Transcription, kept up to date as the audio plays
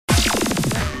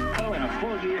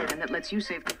here. And that lets you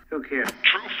save. Who cares?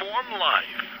 True Form Life.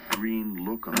 Green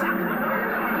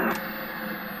lookalike.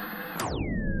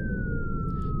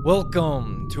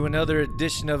 Welcome to another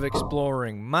edition of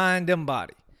Exploring Mind and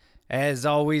Body. As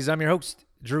always, I'm your host,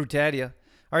 Drew Tadia.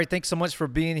 All right, thanks so much for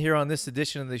being here on this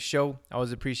edition of the show. I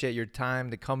always appreciate your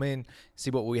time to come in,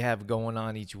 see what we have going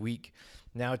on each week.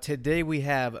 Now, today we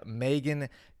have Meghan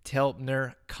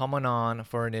Telpner coming on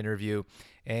for an interview,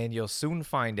 and you'll soon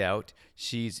find out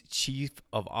she's Chief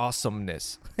of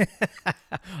Awesomeness.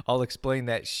 I'll explain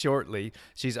that shortly.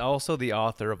 She's also the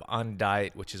author of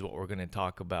Undiet, which is what we're going to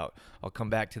talk about. I'll come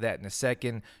back to that in a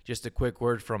second. Just a quick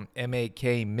word from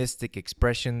MAK Mystic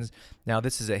Expressions. Now,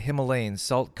 this is a Himalayan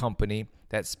salt company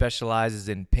that specializes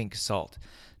in pink salt.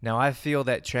 Now, I feel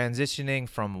that transitioning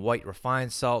from white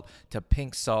refined salt to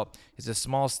pink salt is a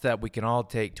small step we can all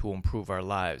take to improve our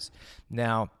lives.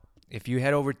 Now, if you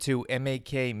head over to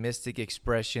MAK Mystic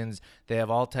Expressions, they have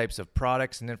all types of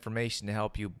products and information to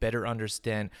help you better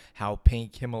understand how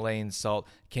pink Himalayan salt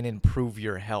can improve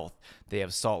your health. They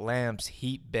have salt lamps,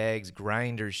 heat bags,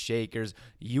 grinders, shakers,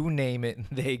 you name it,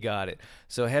 they got it.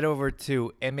 So head over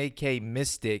to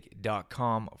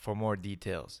makmystic.com for more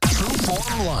details. True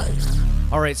Form Life.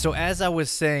 All right, so as I was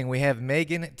saying, we have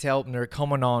Meghan Telpner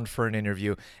coming on for an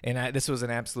interview, and this was an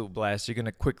absolute blast. You're going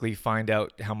to quickly find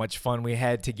out how much fun we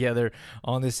had together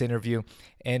on this interview.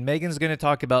 And Meghan's going to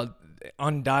talk about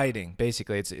undieting,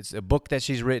 basically. It's a book that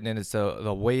she's written, and it's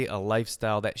the way, a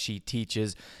lifestyle that she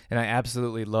teaches, and I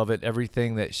absolutely love it.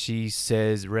 Everything that she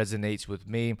says resonates with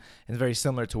me, and it's very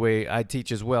similar to the way I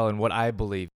teach as well and what I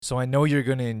believe. So I know you're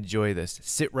going to enjoy this.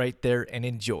 Sit right there and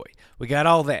enjoy. We got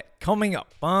all that coming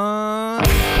up on...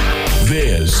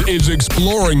 This is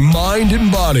Exploring Mind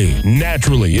and Body.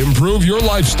 Naturally improve your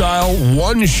lifestyle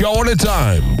one show at a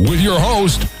time with your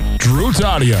host, Drew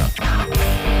Tadia.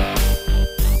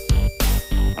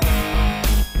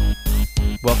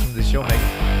 Welcome to the show,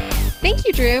 Meghan. Thank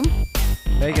you, Drew.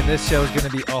 Meghan, this show is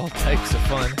going to be all types of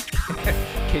fun.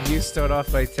 Can you start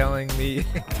off by telling us?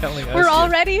 We're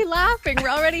already laughing. We're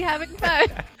already having fun.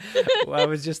 Well, I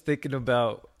was just thinking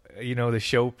about, the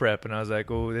show prep, and I was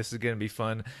like, oh, this is going to be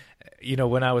fun.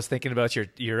 When I was thinking about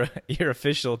your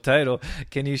official title,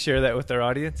 can you share that with our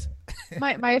audience?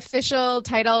 My official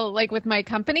title, like with my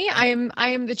company, I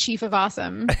am the Chief of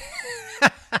Awesome.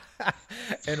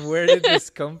 And where did this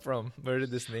come from? Where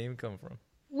did this name come from?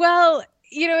 Well,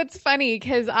 it's funny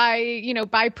because I,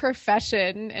 by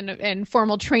profession and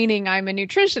formal training, I'm a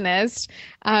nutritionist.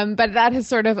 But that has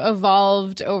sort of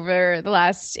evolved over the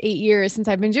last 8 years since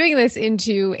I've been doing this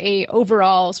into a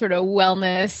overall sort of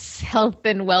wellness, health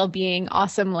and well-being,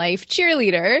 awesome life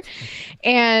cheerleader.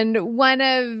 And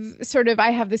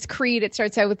I have this creed. It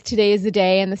starts out with today is the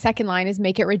day. And the second line is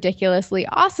make it ridiculously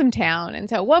awesome town. And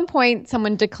so at one point,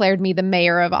 someone declared me the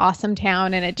mayor of Awesome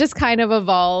Town. And it just kind of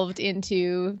evolved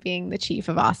into being the chief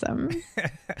of awesome.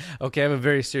 Okay, I have a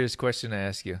very serious question to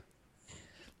ask you.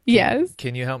 Yes.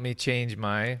 Can you help me change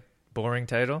my boring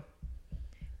title?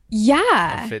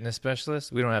 Yeah. A fitness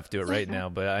specialist? We don't have to do it right now,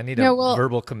 but I need a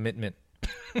verbal commitment.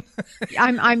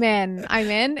 I'm in,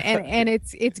 and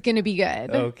it's going to be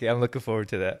good. Okay, I'm looking forward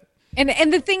to that.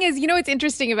 And the thing is, what's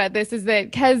interesting about this is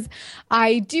that because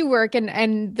I do work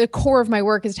and the core of my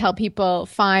work is to help people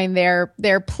find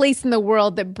their place in the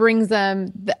world that brings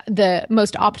them the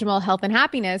most optimal health and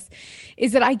happiness,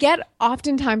 is that I get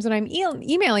oftentimes when I'm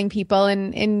emailing people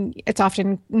and it's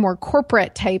often more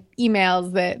corporate type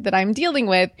emails that I'm dealing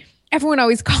with, everyone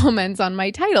always comments on my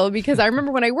title, because I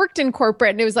remember when I worked in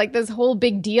corporate and it was like this whole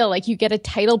big deal, like you get a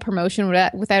title promotion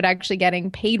without actually getting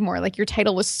paid more. Like your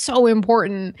title was so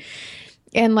important.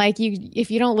 And like if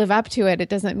you don't live up to it, it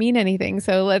doesn't mean anything.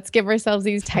 So let's give ourselves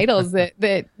these titles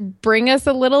that bring us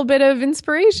a little bit of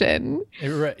inspiration.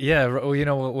 Yeah.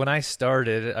 Well, when I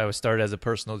started as a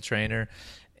personal trainer,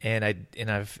 and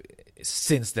I've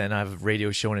since then, I have a radio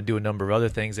show and do a number of other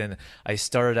things. And I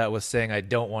started out with saying I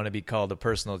don't want to be called a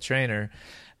personal trainer.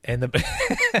 And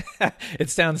it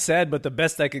sounds sad, but the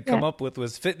best I could come up with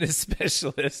was fitness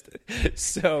specialist.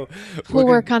 So we'll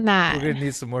work on that. We're going to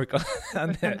need some work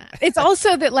on that. It's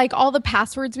also that like all the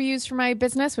passwords we use for my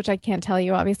business, which I can't tell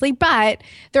you obviously, but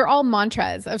they're all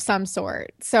mantras of some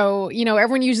sort. So,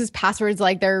 everyone uses passwords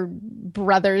like their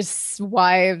brother's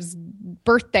wife's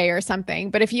birthday or something.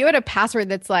 But if you had a password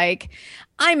that's like,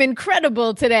 I'm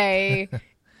incredible today,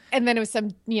 and then it was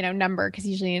some, number, because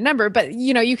usually a number, but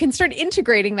you can start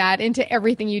integrating that into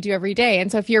everything you do every day.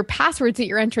 And so if your passwords that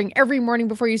you're entering every morning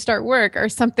before you start work are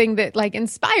something that like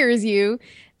inspires you,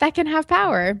 that can have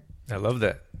power. I love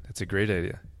that. That's a great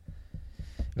idea.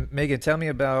 Meghan, tell me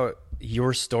about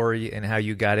your story and how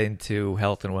you got into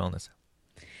health and wellness.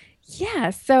 Yeah,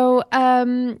 so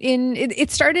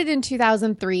it started in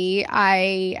 2003.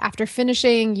 After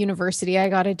finishing university, I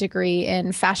got a degree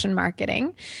in fashion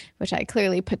marketing, which I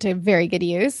clearly put to very good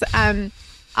use.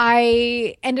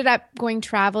 I ended up going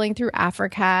traveling through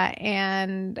Africa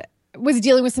and was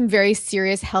dealing with some very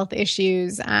serious health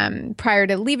issues. Prior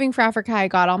to leaving for Africa, I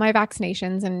got all my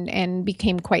vaccinations and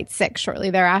became quite sick shortly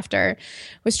thereafter.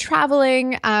 Was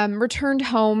traveling, returned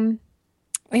home.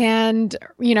 And,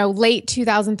 late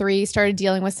 2003, started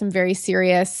dealing with some very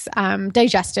serious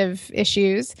digestive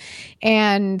issues.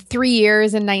 And 3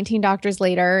 years and 19 doctors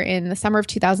later, in the summer of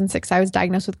 2006, I was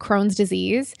diagnosed with Crohn's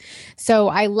disease. So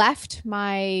I left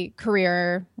my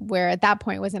career, where at that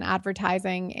point was in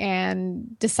advertising,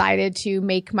 and decided to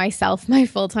make myself my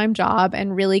full-time job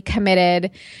and really committed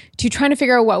to trying to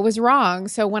figure out what was wrong.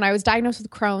 So when I was diagnosed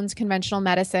with Crohn's, conventional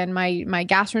medicine, my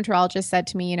gastroenterologist said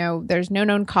to me, there's no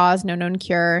known cause, no known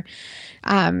cure.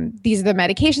 These are the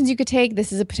medications you could take.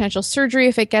 This is a potential surgery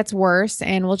if it gets worse,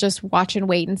 and we'll just watch and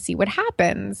wait and see what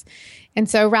happens. And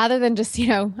so rather than just,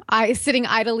 sitting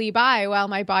idly by while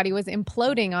my body was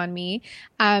imploding on me,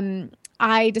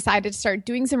 I decided to start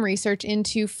doing some research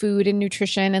into food and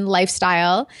nutrition and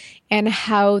lifestyle and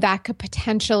how that could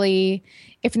potentially,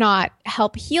 if not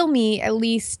help heal me, at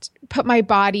least put my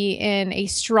body in a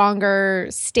stronger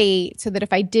state so that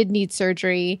if I did need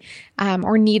surgery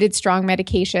or needed strong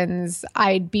medications,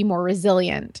 I'd be more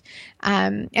resilient.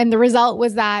 And the result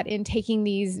was that in taking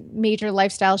these major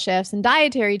lifestyle shifts and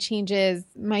dietary changes,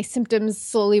 my symptoms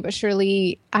slowly but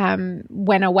surely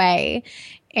went away.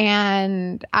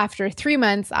 And after 3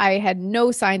 months, I had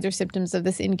no signs or symptoms of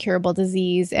this incurable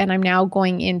disease. And I'm now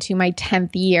going into my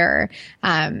 10th year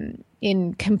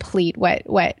in complete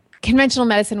what conventional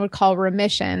medicine would call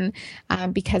remission,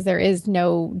 because there is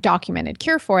no documented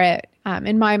cure for it.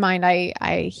 In my mind,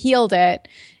 I healed it.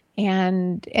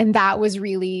 And that was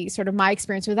really sort of my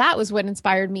experience with that was what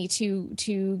inspired me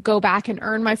to go back and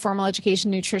earn my formal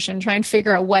education in nutrition, try and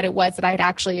figure out what it was that I'd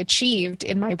actually achieved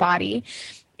in my body.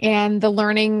 And the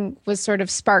learning was sort of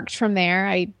sparked from there.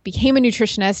 I became a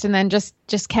nutritionist and then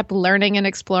just kept learning and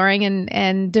exploring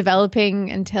and developing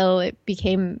until it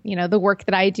became, the work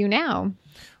that I do now.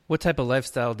 What type of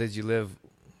lifestyle did you live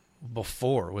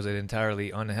before? Was it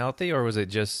entirely unhealthy, or was it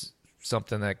just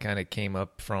something that kind of came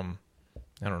up from,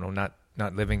 I don't know,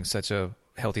 not living such a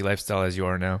healthy lifestyle as you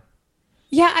are now?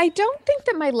 Yeah, I don't think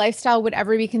that my lifestyle would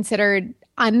ever be considered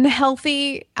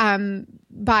unhealthy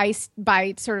by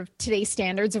sort of today's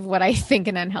standards of what I think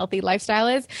an unhealthy lifestyle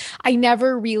is. I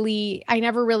never really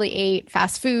ate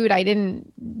fast food. I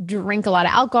didn't drink a lot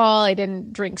of alcohol. I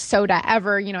didn't drink soda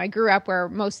ever. I grew up where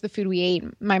most of the food we ate,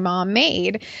 my mom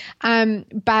made.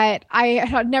 But I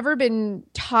had never been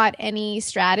taught any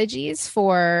strategies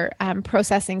for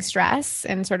processing stress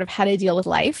and sort of how to deal with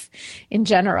life in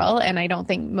general. And I don't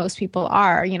think most people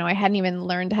are. I hadn't even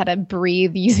learned how to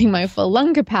breathe using my full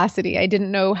lung capacity. I didn't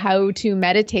know how to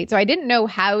meditate. So I didn't know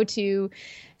how to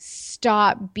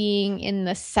stop being in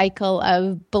the cycle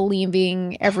of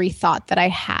believing every thought that I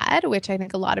had, which I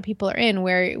think a lot of people are in,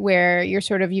 where you're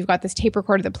sort of, you've got this tape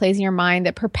recorder that plays in your mind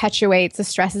that perpetuates the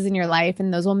stresses in your life,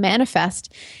 and those will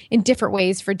manifest in different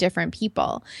ways for different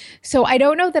people. So I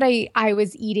don't know that I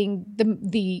was eating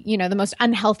the most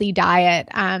unhealthy diet.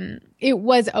 It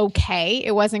was okay.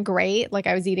 It wasn't great. Like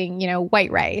I was eating, white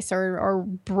rice or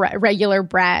regular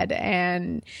bread.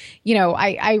 And,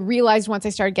 I realized once I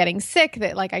started getting sick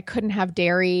that like I couldn't have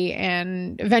dairy,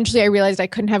 and eventually I realized I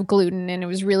couldn't have gluten, and it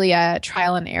was really a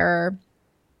trial and error.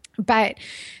 But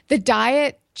the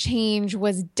diet change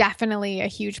was definitely a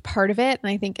huge part of it.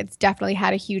 And I think it's definitely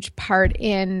had a huge part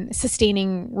in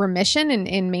sustaining remission and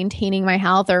in maintaining my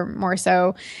health, or more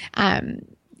so,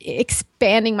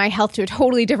 expanding my health to a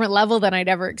totally different level than I'd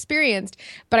ever experienced.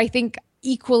 But I think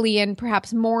equally and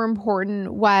perhaps more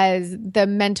important was the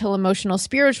mental, emotional,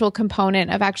 spiritual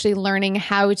component of actually learning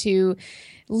how to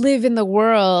live in the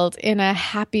world in a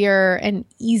happier and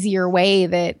easier way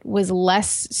that was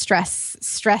less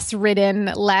stress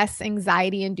ridden, less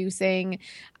anxiety inducing,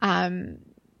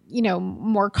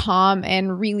 more calm,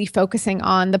 and really focusing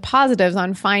on the positives,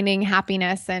 on finding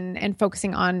happiness and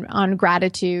focusing on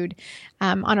gratitude,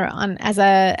 as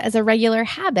a regular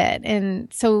habit.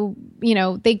 And so,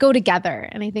 they go together.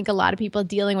 And I think a lot of people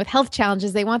dealing with health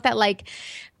challenges, they want that, like,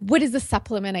 what is the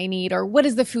supplement I need, or what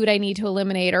is the food I need to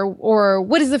eliminate, or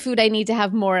what is the food I need to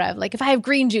have more of? Like, if I have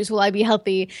green juice, will I be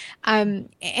healthy? And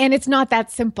it's not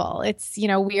that simple. It's,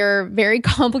 we are very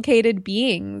complicated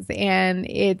beings, and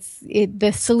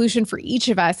the solution for each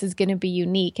of us is going to be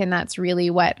unique. And that's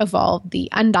really what evolved the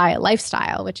Undiet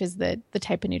lifestyle, which is the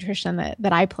type of nutrition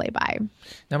that I play by.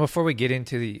 Now, before we get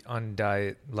into the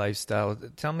Undiet lifestyle,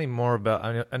 tell me more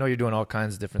about, I know you're doing all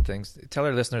kinds of different things. Tell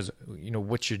our listeners,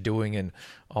 what you're doing and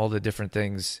all the different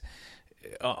things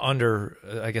under,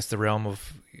 I guess, the realm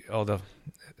of all the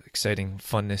exciting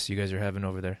funness you guys are having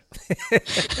over there.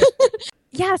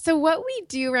 Yeah. So what we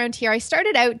do around here, I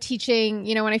started out teaching,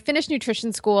 when I finished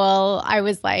nutrition school, I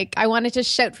was like, I wanted to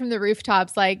shout from the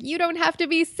rooftops, like, you don't have to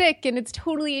be sick and it's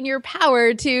totally in your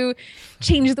power to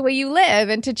change the way you live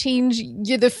and to change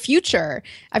the future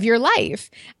of your life.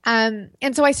 And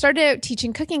so I started out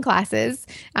teaching cooking classes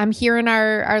here in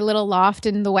our little loft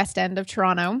in the West End of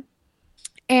Toronto.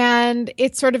 And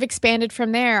it sort of expanded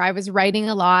from there. I was writing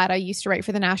a lot. I used to write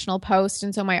for the National Post.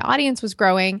 And so my audience was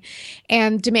growing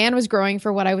and demand was growing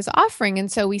for what I was offering.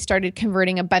 And so we started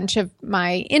converting a bunch of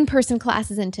my in-person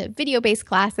classes into video-based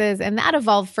classes. And that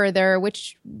evolved further,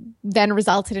 which then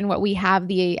resulted in what we have,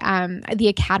 the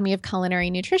Academy of Culinary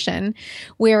Nutrition,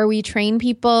 where we train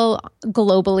people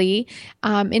globally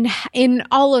in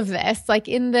all of this, like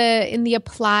in the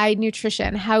applied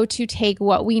nutrition, how to take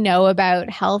what we know about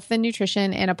health and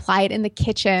nutrition and apply it in the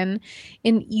kitchen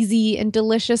in easy and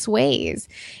delicious ways.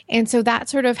 And so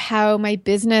that's sort of how my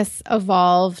business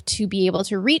evolved, to be able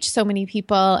to reach so many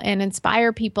people and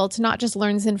inspire people to not just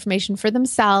learn this information for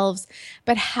themselves,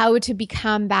 but how to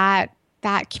become that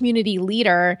community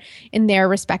leader in their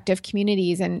respective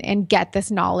communities and get this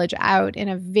knowledge out in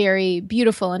a very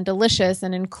beautiful and delicious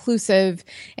and inclusive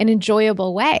and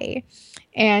enjoyable way.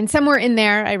 And somewhere in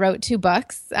there, I wrote 2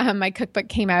 books. My cookbook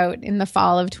came out in the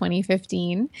fall of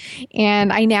 2015.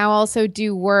 And I now also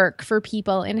do work for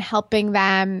people in helping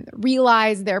them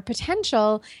realize their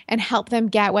potential and help them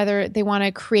get whether they want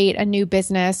to create a new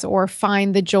business or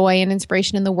find the joy and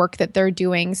inspiration in the work that they're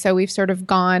doing. So we've sort of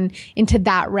gone into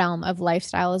that realm of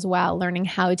lifestyle as well, learning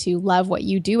how to love what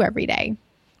you do every day.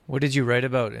 What did you write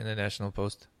about in the National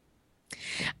Post?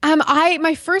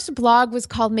 My first blog was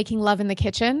called Making Love in the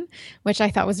Kitchen, which I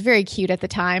thought was very cute at the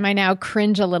time. I now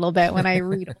cringe a little bit when I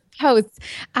read posts.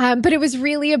 But it was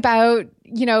really about,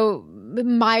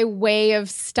 my way of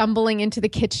stumbling into the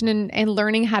kitchen and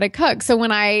learning how to cook. So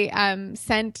when I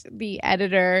sent the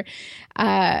editor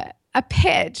a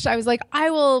pitch, I was like,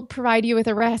 I will provide you with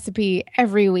a recipe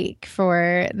every week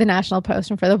for the National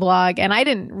Post and for the blog. And I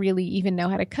didn't really even know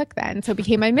how to cook then. So it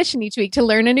became my mission each week to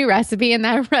learn a new recipe. And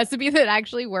that recipe that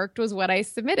actually worked was what I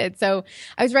submitted. So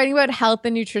I was writing about health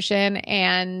and nutrition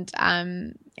and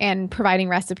providing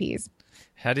recipes.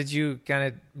 How did you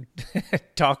kind of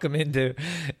talk them into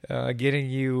getting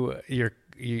your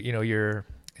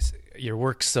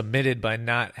work submitted by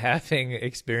not having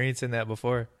experience in that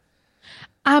before?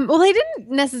 Well, I didn't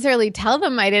necessarily tell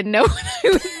them I didn't know what I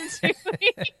was doing.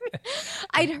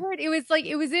 I'd heard it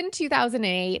was in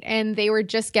 2008 and they were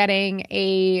just getting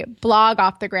a blog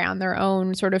off the ground, their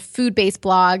own sort of food-based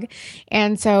blog.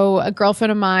 And so a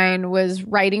girlfriend of mine was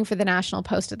writing for the National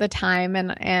Post at the time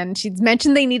and she'd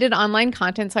mentioned they needed online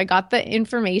content. So I got the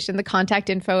information, the contact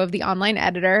info of the online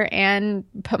editor and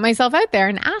put myself out there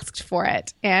and asked for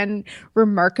it. And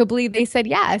remarkably, they said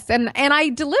yes. And I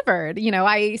delivered.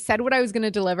 I said what I was going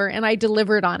to deliver and I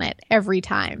delivered on it every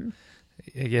time.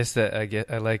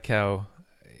 I like how,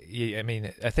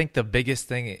 I think the biggest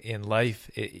thing in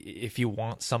life, if you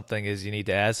want something, is you need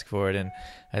to ask for it. And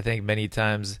I think many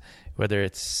times, whether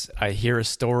it's I hear a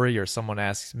story or someone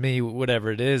asks me,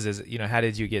 whatever it is, how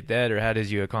did you get that or how did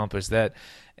you accomplish that?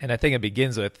 And I think it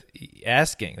begins with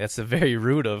asking. That's the very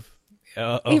root of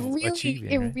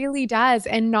achieving. It really does.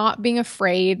 And not being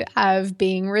afraid of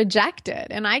being rejected.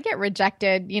 And I get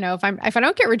rejected, if I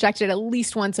don't get rejected at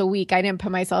least once a week, I didn't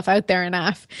put myself out there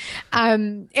enough.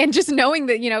 And just knowing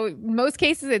that, most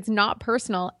cases it's not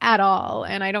personal at all.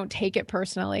 And I don't take it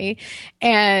personally.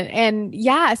 And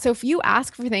yeah, so if you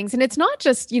ask for things, and it's not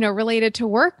just, related to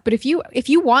work, but if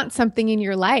you want something in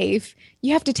your life,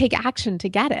 you have to take action to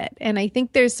get it. And I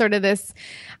think there's sort of this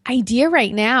idea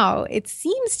right now, it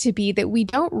seems to be that we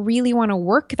don't really want to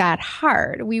work that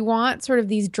hard. We want sort of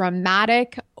these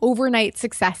dramatic overnight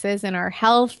successes in our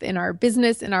health, in our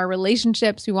business, in our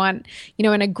relationships. We want,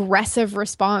 an aggressive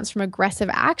response from aggressive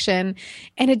action.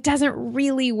 And it doesn't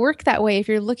really work that way if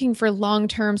you're looking for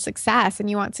long-term success and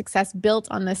you want success built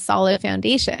on this solid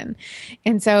foundation.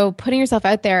 And so putting yourself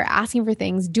out there, asking for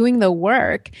things, doing the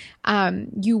work,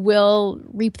 you will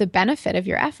reap the benefit of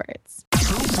your efforts.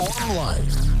 True Form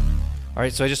Life. All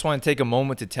right, so I just want to take a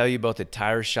moment to tell you about the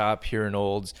tire shop here in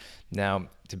Olds. Now,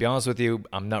 to be honest with you,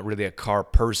 I'm not really a car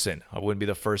person. I wouldn't be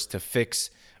the first to fix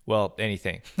Well,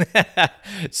 anything.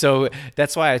 So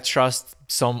that's why I trust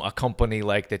a company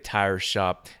like the Tire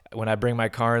Shop. When I bring my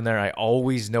car in there, I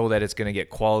always know that it's going to get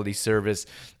quality service.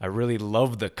 I really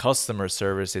love the customer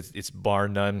service. It's bar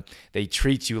none. They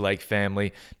treat you like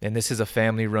family. And this is a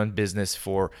family-run business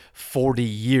for 40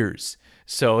 years.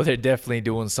 So they're definitely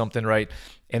doing something right.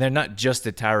 And they're not just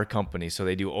a tire company. So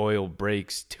they do oil,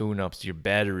 brakes, tune-ups, your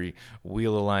battery,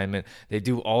 wheel alignment. They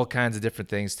do all kinds of different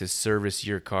things to service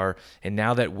your car. And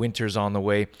now that winter's on the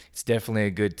way, it's definitely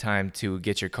a good time to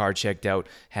get your car checked out,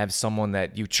 have someone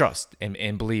that you trust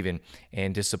and believe in,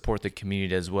 and to support the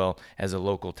community as well as a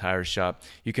local tire shop.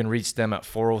 You can reach them at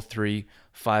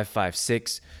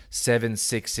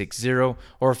 403-556-7660,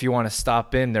 or if you want to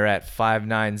stop in, they're at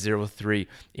 5903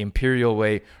 Imperial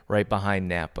Way, right behind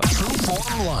Napa. True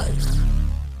Life.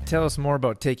 Tell us more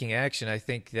about taking action. I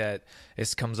think that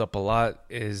this comes up a lot,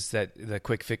 is that the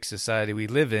quick fix society we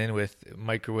live in with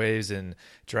microwaves and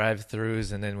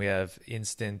drive-thrus, and then we have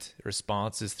instant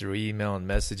responses through email and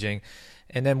messaging.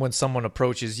 And then when someone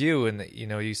approaches you, and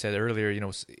you said earlier,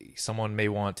 someone may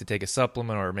want to take a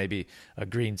supplement or maybe a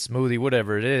green smoothie,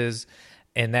 whatever it is,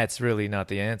 and that's really not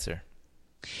the answer.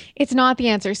 It's not the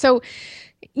answer. So,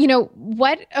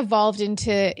 what evolved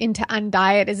into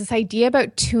Undiet is this idea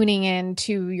about tuning in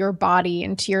to your body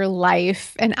and to your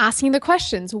life and asking the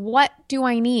questions: what do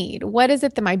I need? What is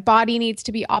it that my body needs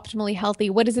to be optimally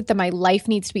healthy? What is it that my life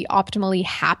needs to be optimally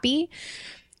happy?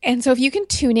 And so if you can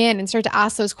tune in and start to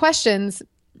ask those questions,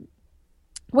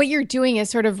 what you're doing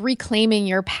is sort of reclaiming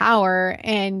your power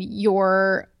and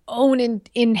your own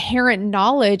inherent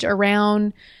knowledge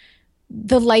around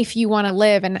the life you want to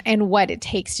live and what it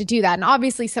takes to do that. And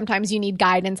obviously, sometimes you need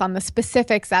guidance on the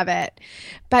specifics of it.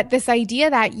 But this idea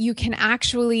that you can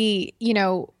actually,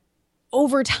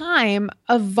 over time,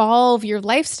 evolve your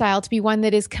lifestyle to be one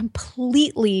that is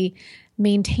completely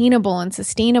maintainable and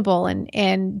sustainable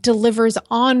and delivers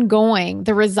ongoing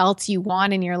the results you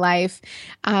want in your life,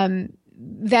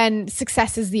 then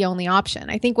success is the only option.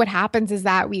 I think what happens is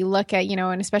that we look at,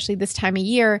 and especially this time of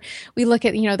year, we look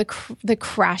at, the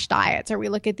crash diets, or we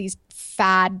look at these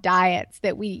fad diets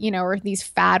that or these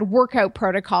fad workout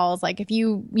protocols. Like if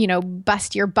you,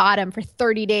 bust your bottom for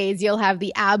 30 days, you'll have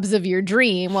the abs of your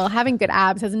dream. Well, having good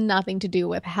abs has nothing to do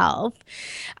with health.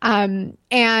 And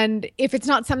if it's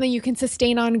not something you can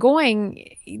sustain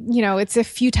ongoing, it's a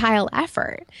futile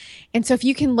effort. And so if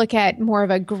you can look at more of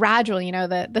a gradual,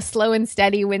 the slow and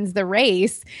steady wins the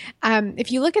race.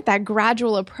 If you look at that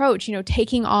gradual approach,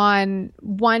 taking on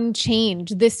one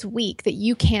change this week that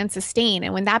you can sustain.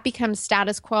 And when that becomes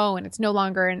status quo and it's no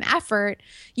longer an effort,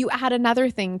 you add another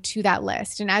thing to that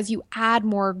list. And as you add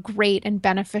more great and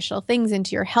beneficial things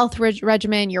into your health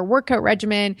regimen, your workout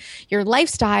regimen, your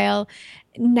lifestyle,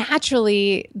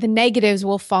 naturally the negatives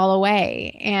will fall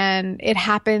away. And it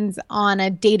happens on a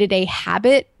day-to-day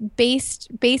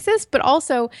habit-based basis, but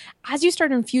also as you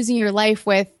start infusing your life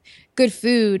with good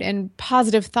food and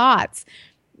positive thoughts,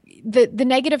 the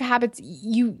negative habits,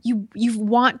 you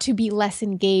want to be less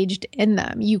engaged in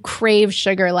them. You crave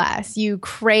sugar less. You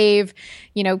crave,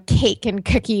 cake and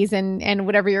cookies and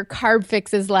whatever your carb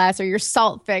fix is less, or your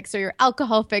salt fix, or your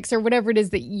alcohol fix, or whatever it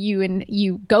is that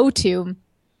you go to.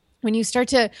 When you start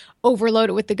to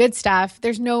overload it with the good stuff,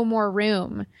 there's no more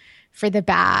room for the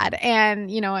bad. And,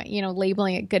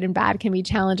 labeling it good and bad can be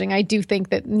challenging. I do think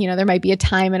that, there might be a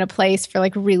time and a place for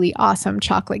like really awesome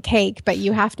chocolate cake, but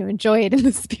you have to enjoy it in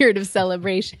the spirit of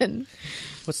celebration.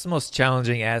 What's the most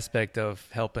challenging aspect of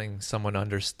helping someone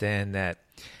understand that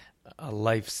a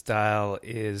lifestyle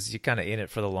is, you're kind of in it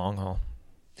for the long haul?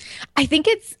 I think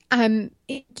it's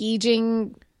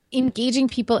engaging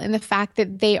people in the fact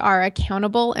that they are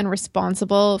accountable and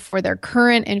responsible for their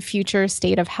current and future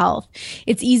state of health.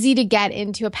 It's easy to get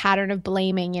into a pattern of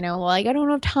blaming, like I don't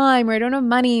have time, or I don't have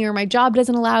money, or my job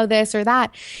doesn't allow this or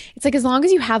that. It's like, as long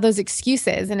as you have those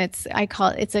excuses, and it's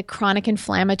a chronic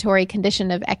inflammatory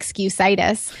condition of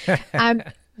excusitis,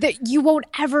 that you won't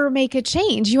ever make a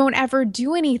change. You won't ever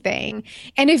do anything.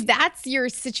 And if that's your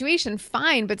situation,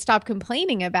 fine, but stop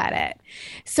complaining about it.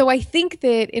 So I think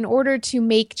that in order to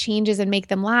make changes and make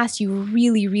them last, you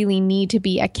really, really need to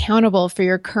be accountable for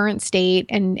your current state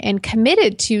and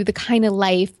committed to the kind of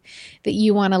life that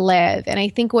you want to live. And I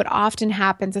think what often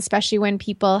happens, especially when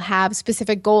people have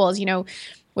specific goals,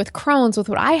 with Crohn's, with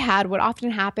what I had, what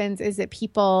often happens is that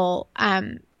people,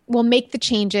 will make the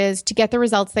changes to get the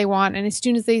results they want. And as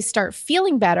soon as they start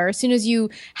feeling better, as soon as you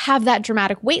have that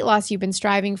dramatic weight loss you've been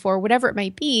striving for, whatever it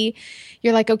might be,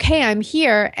 you're like, okay, I'm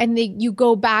here. And you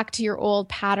go back to your old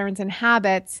patterns and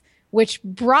habits which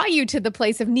brought you to the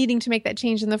place of needing to make that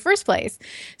change in the first place.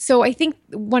 So I think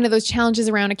one of those challenges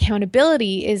around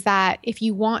accountability is that if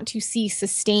you want to see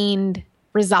sustained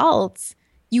results,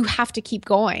 you have to keep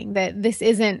going, that this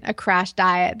isn't a crash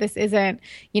diet. This isn't,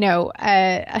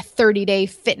 a 30-day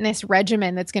fitness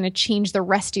regimen that's going to change the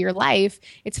rest of your life.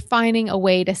 It's finding a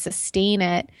way to sustain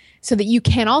it so that you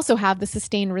can also have the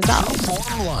sustained results.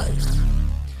 I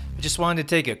just wanted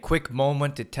to take a quick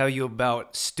moment to tell you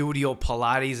about Studio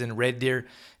Pilates in Red Deer.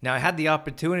 Now, I had the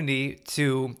opportunity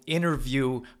to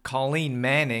interview Colleen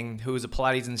Manning, who is a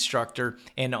Pilates instructor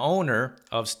and owner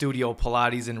of Studio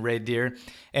Pilates in Red Deer,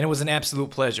 and it was an absolute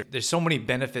pleasure. There's so many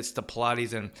benefits to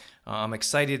Pilates, and I'm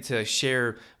excited to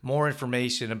share more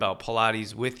information about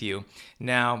Pilates with you.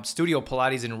 Now, Studio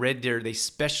Pilates in Red Deer, they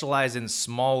specialize in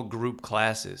small group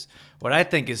classes. What I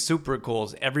think is super cool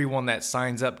is everyone that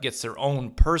signs up gets their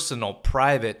own personal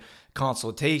private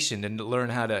consultation and to learn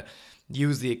how to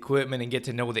use the equipment and get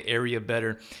to know the area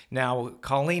better. Now,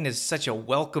 Colleen is such a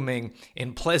welcoming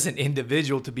and pleasant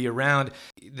individual to be around.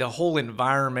 The whole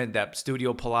environment that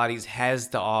Studio Pilates has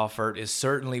to offer is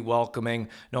certainly welcoming.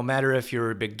 No matter if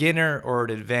you're a beginner or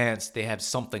an advanced, they have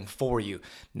something for you.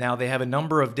 Now, they have a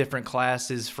number of different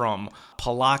classes from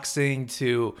piloxing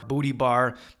to booty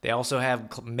bar. They also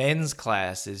have men's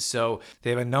classes. So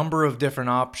they have a number of different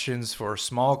options for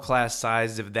small class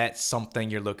size if that's something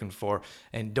you're looking for.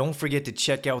 And don't forget to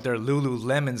check out their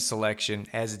Lululemon selection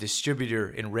as a distributor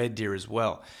in Red Deer as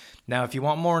well. Now, if you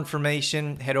want more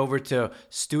information, head over to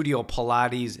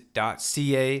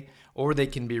studiopilates.ca, or they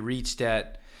can be reached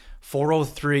at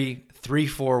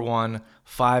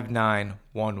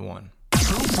 403-341-5911.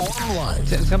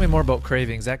 Tell me more about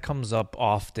cravings. That comes up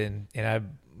often, and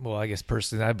I guess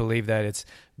personally, I believe that it's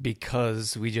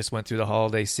because we just went through the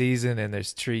holiday season and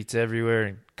there's treats everywhere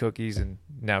and cookies, and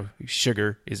now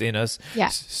sugar is in us. Yeah.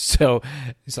 So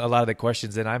a lot of the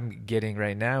questions that I'm getting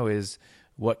right now is,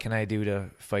 what can I do to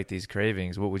fight these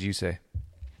cravings? What would you say?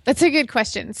 That's a good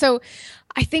question. So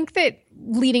I think that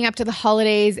leading up to the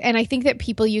holidays, and I think that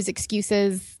people use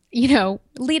excuses,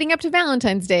 leading up to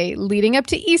Valentine's Day, leading up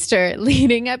to Easter,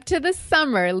 leading up to the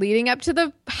summer, leading up to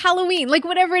the Halloween, like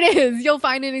whatever it is, you'll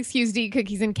find an excuse to eat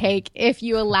cookies and cake if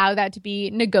you allow that to be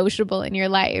negotiable in your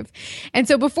life. And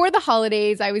so before the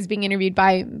holidays, I was being interviewed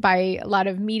by a lot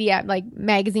of media, like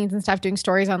magazines and stuff, doing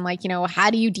stories on how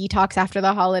do you detox after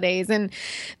the holidays? And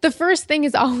the first thing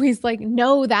is always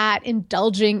know that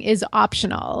indulging is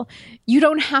optional. You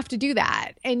don't have to do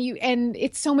that. And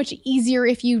it's so much easier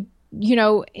if you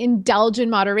indulge in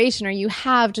moderation, or you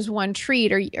have just one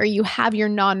treat, or you have your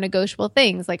non-negotiable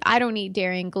things. Like, I don't eat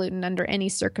dairy and gluten under any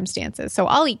circumstances. So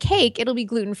I'll eat cake. It'll be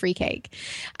gluten-free cake.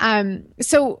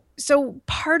 So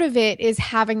part of it is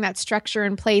having that structure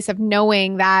in place of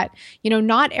knowing that,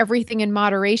 not everything in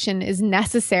moderation is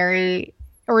necessary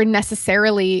or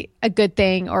necessarily a good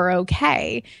thing or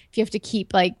okay. If you have to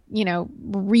keep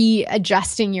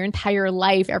readjusting your entire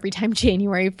life every time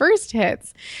January 1st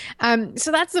hits.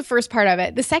 So that's the first part of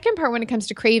it. The second part when it comes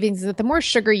to cravings is that the more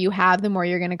sugar you have, the more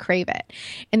you're going to crave it.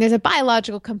 And there's a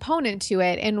biological component to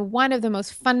it. And one of the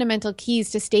most fundamental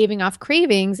keys to staving off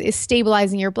cravings is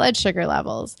stabilizing your blood sugar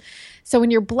levels. So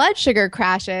when your blood sugar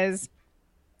crashes,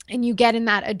 and you get in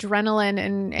that adrenaline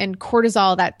and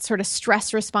cortisol, that sort of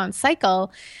stress response cycle,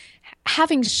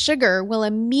 having sugar will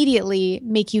immediately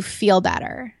make you feel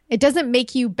better. It doesn't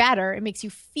make you better, it makes you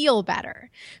feel better.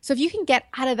 So if you can get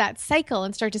out of that cycle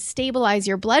and start to stabilize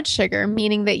your blood sugar,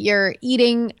 meaning that you're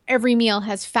eating, every meal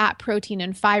has fat, protein,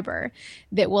 and fiber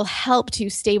that will help to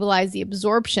stabilize the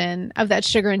absorption of that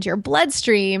sugar into your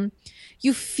bloodstream,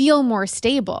 you feel more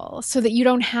stable so that you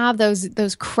don't have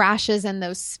those crashes and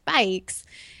those spikes.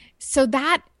 So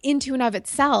that into and of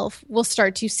itself will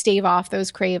start to stave off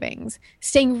those cravings.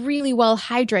 Staying really well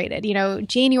hydrated.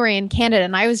 January in Canada,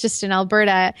 and I was just in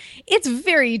Alberta, it's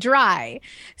very dry.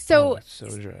 So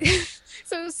dry.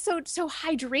 So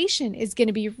hydration is going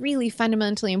to be really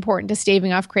fundamentally important to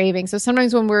staving off cravings. So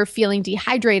sometimes when we're feeling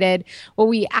dehydrated, what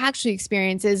we actually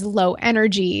experience is low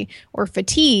energy or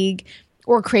fatigue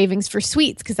or cravings for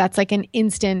sweets, because that's like an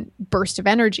instant burst of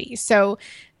energy. So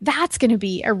that's going to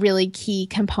be a really key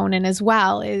component as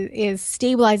well, is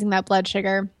stabilizing that blood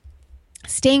sugar,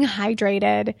 staying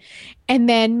hydrated, And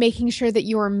then making sure that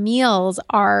your meals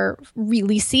are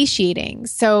really satiating.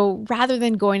 So rather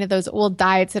than going to those old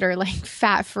diets that are like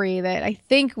fat-free that I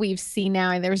think we've seen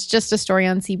now, and there was just a story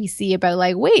on CBC about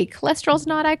like, wait, cholesterol's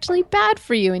not actually bad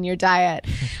for you in your diet.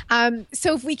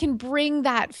 So if we can bring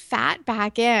that fat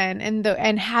back in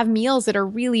and have meals that are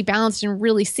really balanced and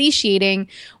really satiating,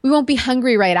 we won't be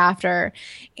hungry right after.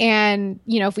 And,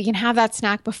 if we can have that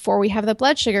snack before we have the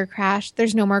blood sugar crash,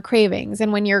 there's no more cravings.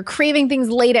 And when you're craving things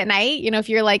late at night, if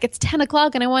you're like, it's 10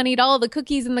 o'clock and I want to eat all the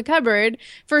cookies in the cupboard,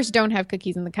 first, don't have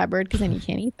cookies in the cupboard because then you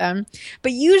can't eat them.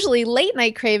 But usually late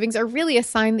night cravings are really a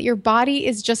sign that your body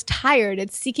is just tired.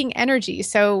 It's seeking energy.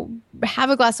 So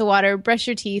have a glass of water, brush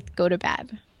your teeth, go to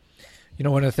bed.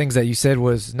 One of the things that you said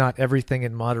was not everything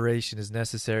in moderation is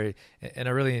necessary. And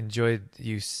I really enjoyed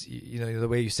the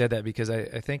way you said that, because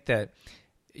I think that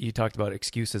you talked about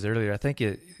excuses earlier. I think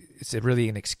it's really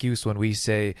an excuse when we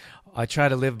say, I try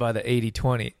to live by the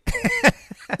 80-20.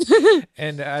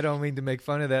 And I don't mean to make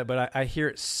fun of that, but I hear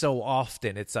it so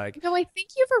often. It's like, no, I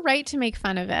think you have a right to make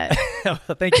fun of it.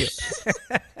 Thank you.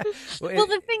 Well,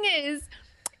 the thing is,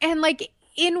 and like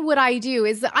in what I do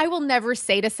is that I will never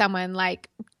say to someone like,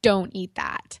 don't eat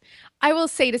that. I will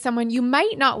say to someone, you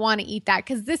might not want to eat that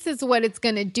because this is what it's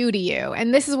going to do to you.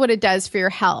 And this is what it does for your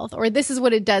health, or this is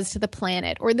what it does to the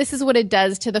planet, or this is what it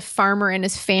does to the farmer and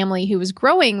his family who was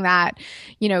growing that,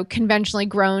 conventionally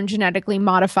grown, genetically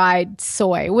modified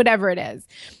soy, whatever it is.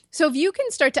 So if you can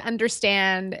start to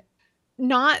understand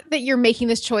not that you're making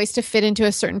this choice to fit into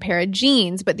a certain pair of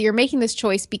jeans, but that you're making this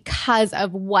choice because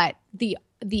of what the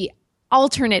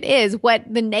alternate is, what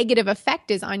the negative effect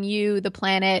is on you, the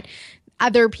planet,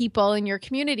 other people in your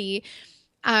community,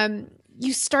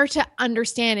 you start to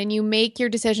understand and you make your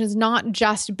decisions not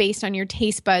just based on your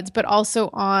taste buds, but also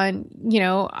on,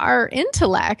 our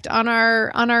intellect, on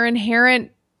our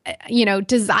inherent,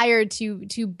 desire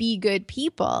to be good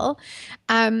people.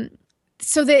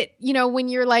 So that, when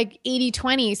you're like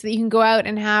 80-20, so that you can go out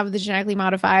and have the genetically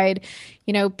modified,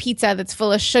 pizza that's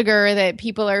full of sugar that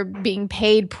people are being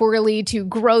paid poorly to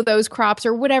grow those crops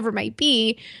or whatever it might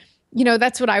be,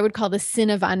 that's what I would call the sin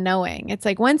of unknowing. It's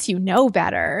like, once you know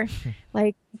better,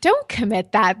 like, don't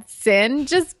commit that sin.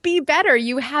 Just be better.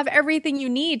 You have everything you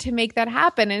need to make that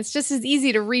happen. And it's just as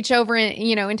easy to reach over and,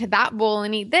 into that bowl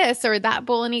and eat this or that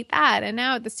bowl and eat that. And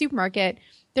now at the supermarket,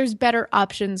 there's better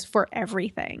options for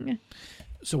everything.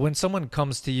 So when someone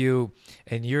comes to you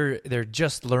and they're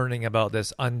just learning about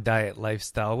this Undiet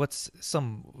lifestyle, what's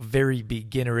some very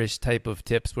beginnerish type of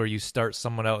tips where you start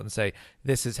someone out and say,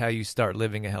 this is how you start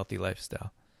living a healthy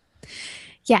lifestyle?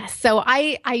 Yes. So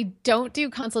I don't do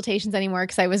consultations anymore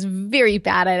because I was very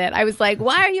bad at it. I was like,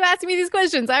 why are you asking me these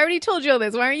questions? I already told you all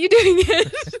this. Why aren't you doing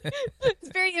it? I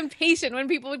was very impatient when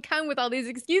people would come with all these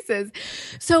excuses.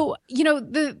 So,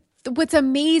 what's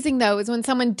amazing though is when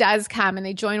someone does come and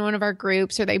they join one of our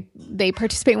groups or they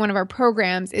participate in one of our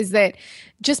programs, is that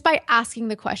just by asking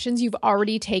the questions, you've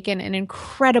already taken an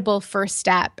incredible first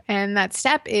step. And that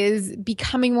step is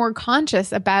becoming more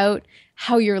conscious about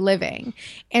how you're living.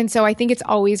 And so I think it's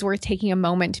always worth taking a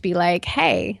moment to be like,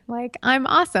 hey, like, I'm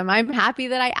awesome. I'm happy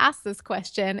that I asked this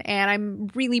question and I'm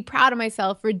really proud of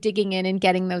myself for digging in and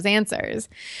getting those answers.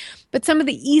 But some of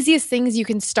the easiest things you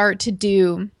can start to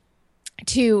do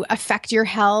to affect your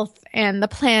health and the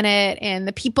planet and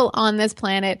the people on this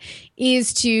planet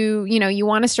is to, you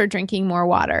want to start drinking more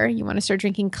water. You want to start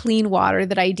drinking clean water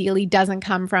that ideally doesn't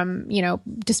come from,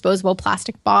 disposable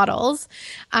plastic bottles.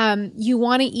 You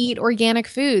want to eat organic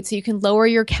food so you can lower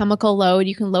your chemical load.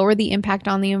 You can lower the impact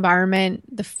on the environment.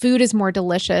 The food is more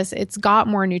delicious. It's got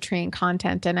more nutrient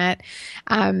content in it.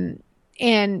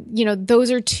 And,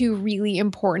 those are two really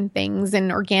important things.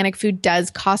 And organic food does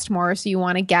cost more. So you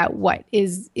want to get what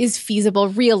is feasible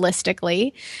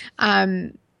realistically.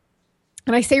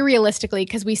 And I say realistically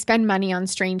because we spend money on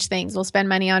strange things. We'll spend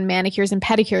money on manicures and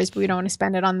pedicures, but we don't want to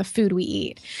spend it on the food we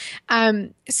eat.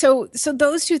 So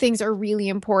those two things are really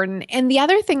important. And the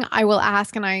other thing I will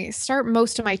ask, and I start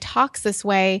most of my talks this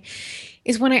way,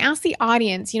 is when I ask the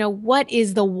audience, what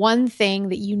is the one thing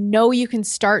that you can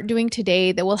start doing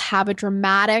today that will have a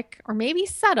dramatic or maybe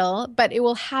subtle, but it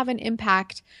will have an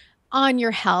impact on your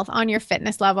health, on your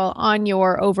fitness level, on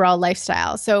your overall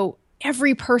lifestyle. So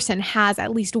every person has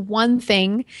at least one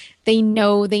thing they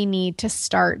know they need to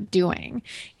start doing.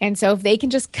 And so if they can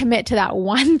just commit to that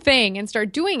one thing and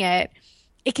start doing it,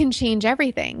 it can change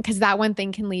everything because that one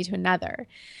thing can lead to another.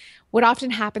 what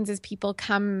often happens is people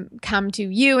come to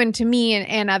you and to me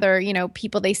and other,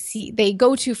 people they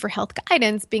go to for health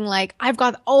guidance being like, I've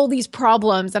got all these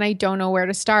problems and I don't know where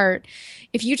to start.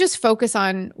 If you just focus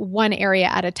on one area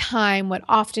at a time, what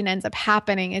often ends up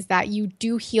happening is that you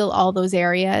do heal all those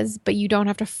areas, but you don't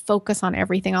have to focus on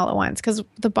everything all at once because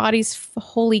the body's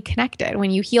wholly connected.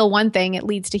 When you heal one thing, it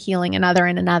leads to healing another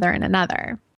and another and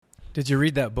another. Did you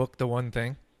read that book, The One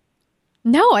Thing?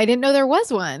 No, I didn't know there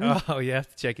was one. Oh, you have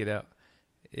to check it out.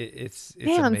 It's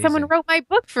Damn, amazing. someone wrote my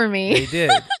book for me. They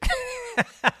did.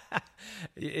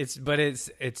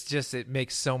 It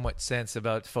makes so much sense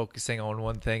about focusing on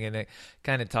one thing, and it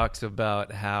kind of talks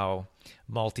about how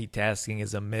multitasking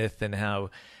is a myth and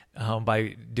how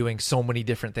by doing so many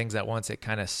different things at once, it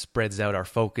kind of spreads out our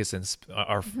focus and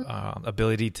our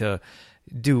ability to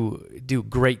do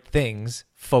great things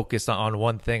focused on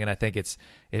one thing. And I think it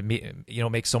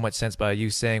makes so much sense by you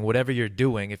saying whatever you're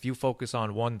doing, if you focus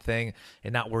on one thing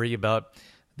and not worry about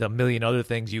the million other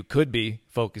things you could be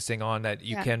focusing on, that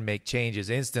you can make changes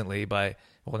instantly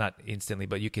not instantly,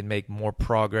 but you can make more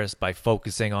progress by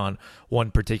focusing on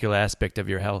one particular aspect of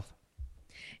your health.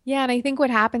 Yeah, and I think what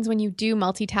happens when you do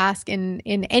multitask in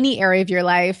any area of your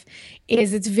life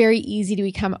is it's very easy to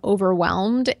become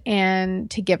overwhelmed and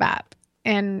to give up.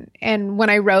 And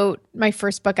when I wrote my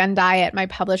first book, Undiet, my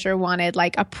publisher wanted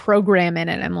like a program in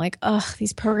it. I'm like, ugh,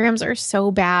 these programs are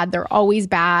so bad. They're always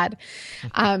bad.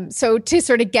 So to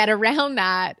sort of get around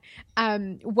that,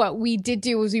 what we did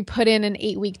do was we put in an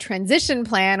 8-week transition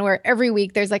plan where every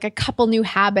week there's like a couple new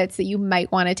habits that you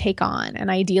might want to take on. And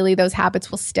ideally those habits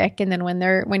will stick. And then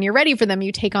when you're ready for them,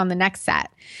 you take on the next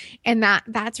set. And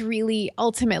that's really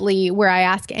ultimately where I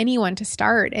ask anyone to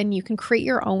start. And you can create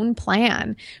your own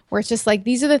plan where it's just like,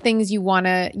 these are the things you want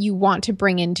to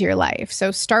bring into your life.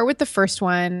 So start with the first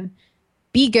one,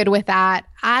 be good with that,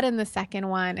 add in the second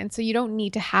one. And so you don't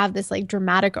need to have this like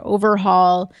dramatic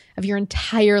overhaul of your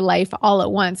entire life all at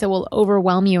once. It will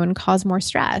overwhelm you and cause more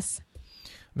stress.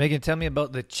 Meghan, tell me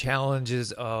about the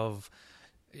challenges of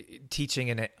teaching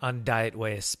in an undiet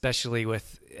way, especially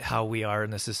with how we are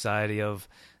in the society of,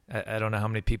 I don't know how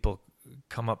many people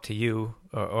come up to you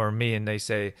or me and they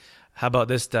say, how about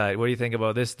this diet? What do you think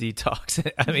about this detox?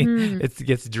 I mean, it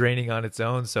gets draining on its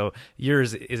own. So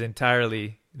yours is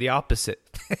entirely the opposite.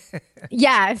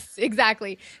 Yes,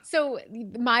 exactly. So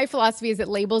my philosophy is that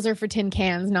labels are for tin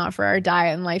cans, not for our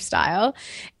diet and lifestyle.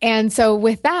 And so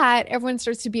with that, everyone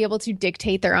starts to be able to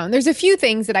dictate their own. There's a few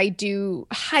things that I do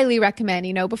highly recommend,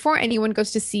 before anyone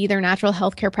goes to see their natural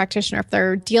healthcare practitioner, if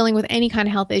they're dealing with any kind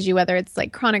of health issue, whether it's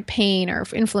like chronic pain or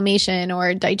inflammation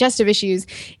or digestive issues,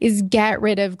 is get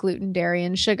rid of gluten, dairy,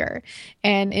 and sugar.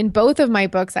 And in both of my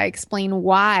books, I explain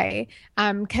why.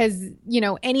 Because,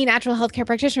 any natural healthcare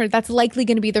practitioner, that's likely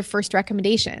going to be their first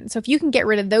recommendation. So if you can get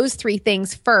rid of those 3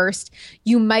 things first,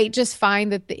 you might just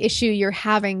find that the issue you're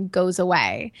having goes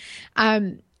away.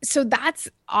 So that's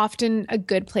often a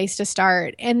good place to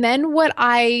start. And then what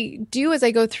I do is I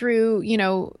go through,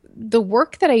 the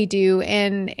work that I do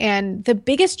and the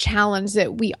biggest challenge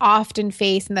that we often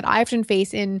face and that I often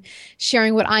face in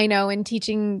sharing what I know and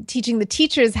teaching the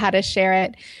teachers how to share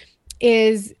it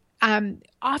is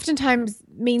oftentimes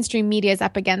mainstream media is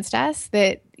up against us,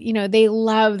 that, they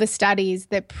love the studies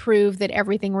that prove that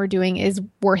everything we're doing is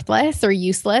worthless or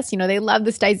useless. They love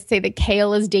the studies that say that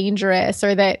kale is dangerous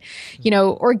or that,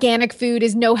 organic food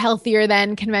is no healthier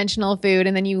than conventional food.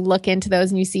 And then you look into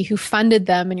those and you see who funded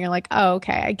them and you're like, oh,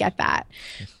 okay, I get that.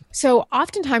 So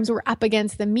oftentimes we're up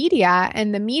against the media,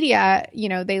 and the media,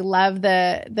 they love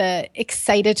the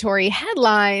excitatory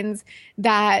headlines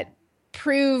that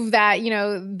prove that,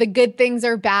 the good things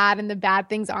are bad and the bad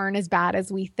things aren't as bad as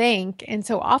we think. And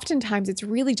so oftentimes it's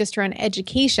really just around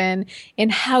education and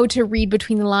how to read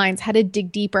between the lines, how to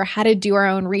dig deeper, how to do our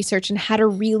own research, and how to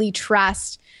really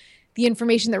trust the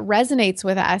information that resonates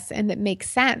with us and that makes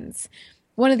sense.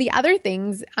 One of the other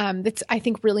things that's I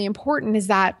think really important is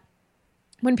that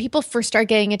when people first start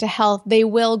getting into health, they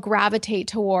will gravitate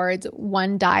towards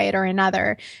one diet or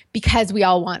another because we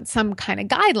all want some kind of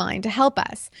guideline to help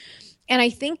us. And I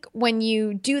think when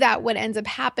you do that, what ends up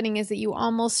happening is that you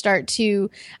almost start to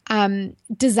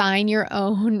design your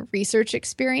own research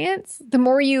experience.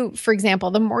 For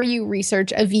example, the more you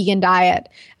research a vegan diet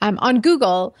on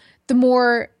Google, the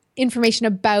more information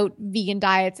about vegan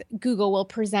diets Google will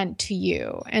present to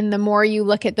you. And the more you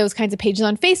look at those kinds of pages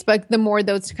on Facebook, the more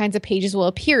those kinds of pages will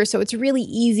appear. So it's really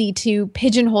easy to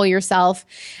pigeonhole yourself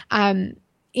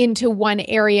into one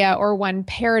area or one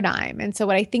paradigm. And so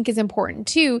what I think is important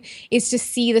too is to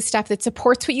see the stuff that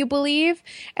supports what you believe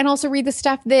and also read the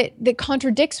stuff that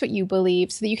contradicts what you believe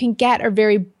so that you can get a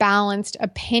very balanced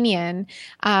opinion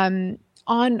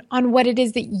on what it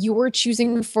is that you're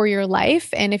choosing for your life.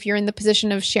 And if you're in the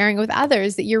position of sharing with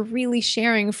others, that you're really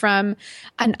sharing from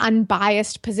an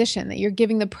unbiased position, that you're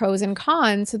giving the pros and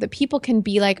cons so that people can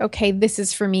be like, okay, this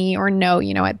is for me, or no,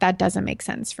 you know what, that doesn't make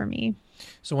sense for me.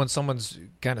 So when someone's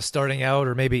kind of starting out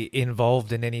or maybe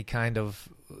involved in any kind of,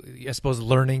 I suppose,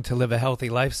 learning to live a healthy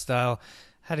lifestyle,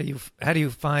 how do you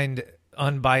find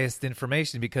unbiased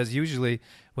information? Because usually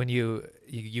when you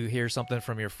hear something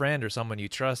from your friend or someone you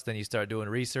trust, then you start doing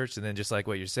research, and then just like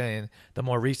what you're saying, the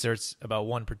more research about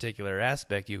one particular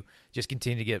aspect, you just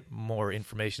continue to get more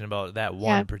information about that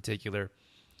one particular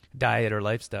diet or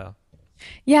lifestyle.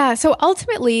 Yeah. So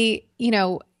ultimately, you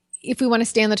know, if we want to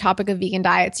stay on the topic of vegan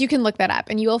diets, you can look that up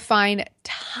and you will find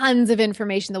tons of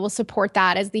information that will support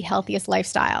that as the healthiest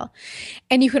lifestyle.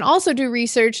 And you can also do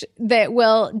research that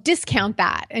will discount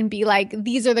that and be like,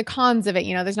 these are the cons of it.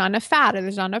 You know, there's not enough fat, or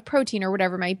there's not enough protein, or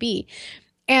whatever it might be.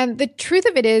 And the truth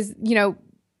of it is, you know,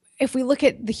 if we look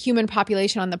at the human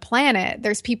population on the planet,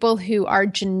 there's people who are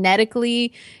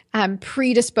genetically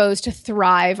predisposed to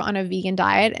thrive on a vegan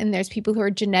diet, and there's people who are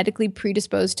genetically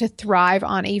predisposed to thrive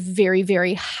on a very,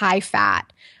 very high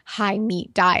fat, high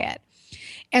meat diet.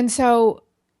 And so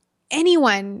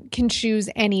anyone can choose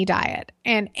any diet,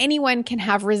 and anyone can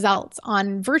have results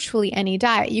on virtually any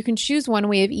diet. You can choose one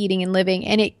way of eating and living,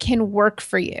 and it can work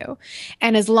for you.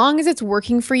 And as long as it's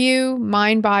working for you,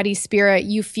 mind, body, spirit,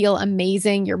 you feel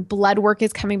amazing. Your blood work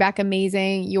is coming back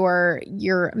amazing.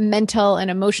 Your mental and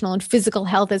emotional and physical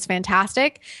health is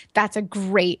fantastic. That's a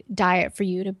great diet for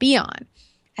you to be on.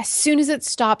 As soon as it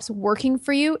stops working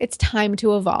for you, it's time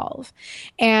to evolve.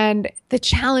 And the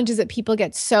challenge is that people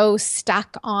get so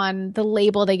stuck on the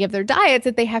label they give their diets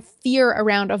that they have fear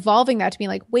around evolving that to be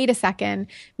like, wait a second,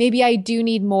 maybe I do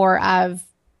need more of,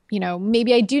 you know,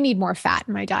 maybe I do need more fat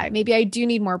in my diet. Maybe I do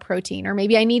need more protein, or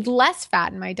maybe I need less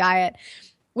fat in my diet,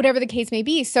 whatever the case may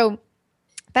be. So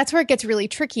that's where it gets really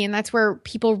tricky. And that's where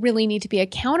people really need to be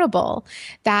accountable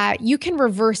that you can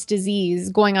reverse disease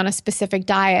going on a specific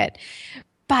diet.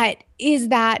 But is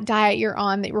that diet you're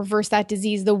on that reverse that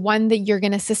disease the one that you're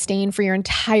going to sustain for your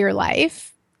entire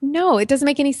life? No, it doesn't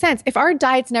make any sense. If our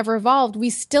diets never evolved, we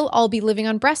still all be living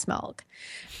on breast milk.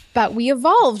 But we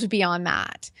evolved beyond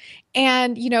that.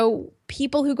 And, you know,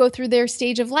 people who go through their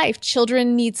stage of life,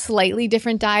 children need slightly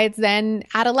different diets than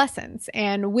adolescents,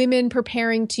 and women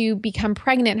preparing to become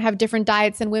pregnant have different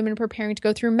diets than women preparing to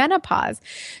go through menopause.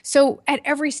 So at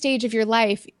every stage of your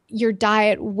life, your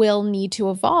diet will need to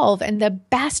evolve. And the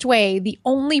best way, the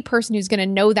only person who's going to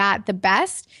know that the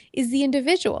best is the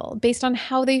individual based on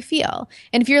how they feel.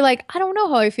 And if you're like, I don't know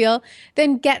how I feel,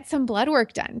 then get some blood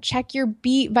work done. Check your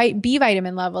B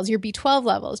vitamin levels, your B12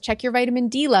 levels, check your vitamin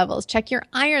D levels, check your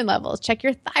iron levels, check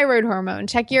your thyroid hormone,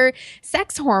 check your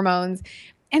sex hormones,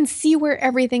 and see where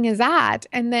everything is at.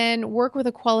 And then work with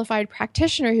a qualified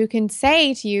practitioner who can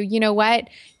say to you, you know what,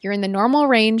 you're in the normal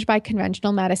range by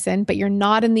conventional medicine, but you're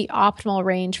not in the optimal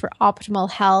range for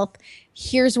optimal health.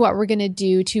 Here's what we're going to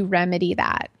do to remedy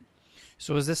that.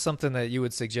 So is this something that you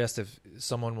would suggest if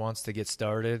someone wants to get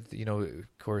started? You know,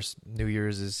 of course, New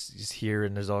Year's is here,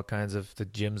 and there's all kinds of, the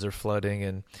gyms are flooding,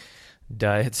 and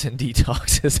diets and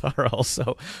detoxes are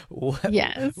also.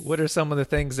 What are some of the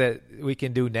things that we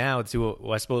can do now to,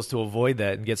 I suppose, to avoid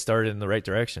that and get started in the right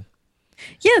direction?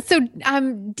 Yeah. So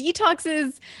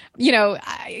detoxes, you know,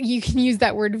 you can use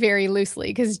that word very loosely,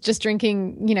 because just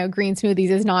drinking, you know, green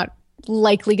smoothies is not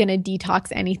likely going to detox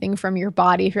anything from your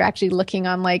body if you're actually looking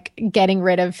on like getting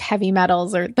rid of heavy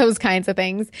metals or those kinds of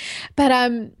things. But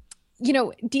you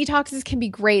know, detoxes can be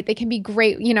great. They can be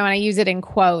great, you know, and I use it in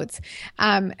quotes.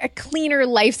 A cleaner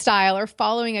lifestyle or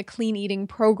following a clean eating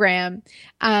program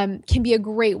can be a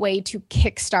great way to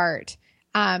kickstart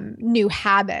new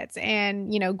habits.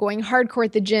 And, you know, going hardcore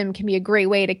at the gym can be a great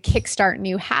way to kickstart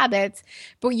new habits.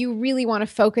 But what you really want to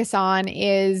focus on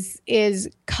is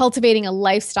cultivating a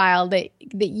lifestyle that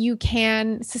you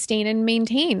can sustain and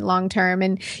maintain long term.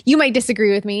 And you might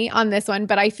disagree with me on this one,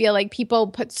 but I feel like people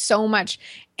put so much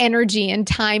energy and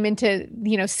time into,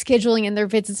 you know, scheduling in their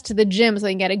visits to the gym so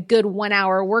they can get a good 1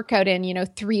 hour workout in, you know,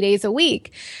 3 days a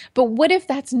week. But what if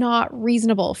that's not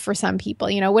reasonable for some people?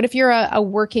 You know, what if you're a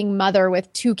working mother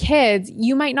with 2 kids?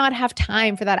 You might not have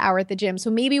time for that hour at the gym.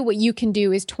 So maybe what you can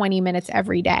do is 20 minutes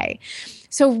every day.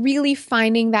 So really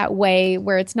finding that way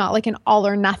where it's not like an all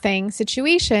or nothing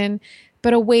situation,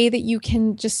 but a way that you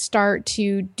can just start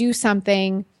to do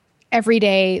something every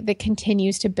day that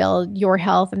continues to build your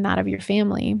health and that of your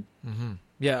family. Mm-hmm.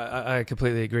 Yeah, I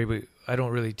completely agree. But I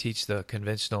don't really teach the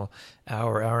conventional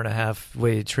hour and a half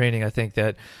way of training. I think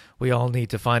that we all need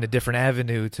to find a different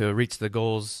avenue to reach the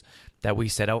goals that we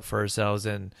set out for ourselves.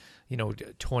 And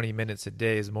 20 minutes a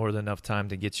day is more than enough time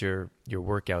to get your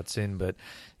workouts in. But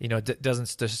it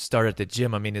doesn't just start at the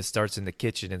gym. I mean, it starts in the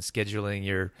kitchen and scheduling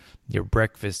your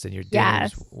breakfast and your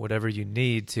dinners, whatever you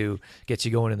need to get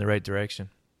you going in the right direction.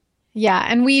 Yeah.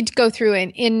 And we go through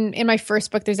in my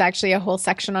first book, there's actually a whole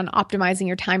section on optimizing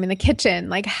your time in the kitchen,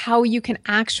 like how you can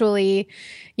actually,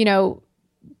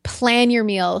 plan your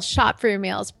meals, shop for your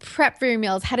meals, prep for your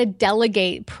meals, how to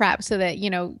delegate prep so that,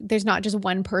 there's not just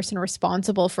one person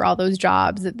responsible for all those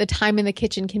jobs. The time in the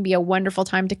kitchen can be a wonderful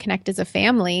time to connect as a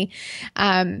family.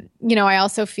 I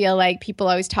also feel like people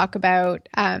always talk about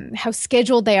how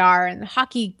scheduled they are and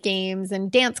hockey games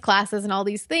and dance classes and all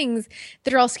these things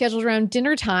that are all scheduled around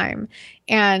dinner time.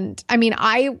 And I mean,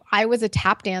 I was a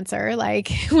tap dancer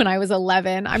like when I was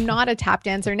 11. I'm not a tap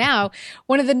dancer now.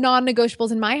 One of the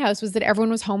non-negotiables in my house was that everyone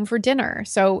was home for dinner.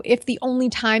 So if the only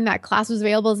time that class was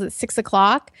available is at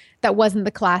 6:00, that wasn't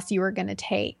the class you were going to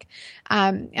take.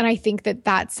 And I think that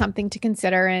that's something to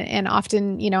consider. And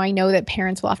often, I know that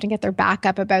parents will often get their back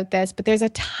up about this, but there's a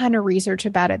ton of research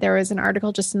about it. There was an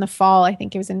article just in the fall, I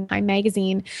think it was in Time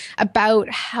magazine, about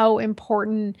how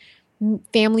important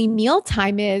family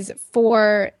mealtime is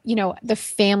for, the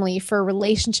family, for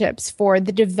relationships, for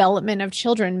the development of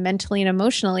children mentally and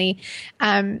emotionally.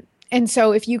 And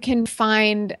so if you can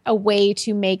find a way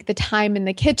to make the time in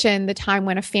the kitchen, the time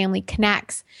when a family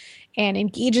connects and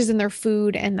engages in their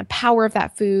food and the power of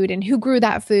that food and who grew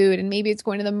that food, and maybe it's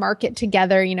going to the market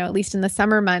together, at least in the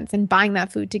summer months, and buying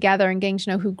that food together and getting to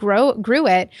know who grew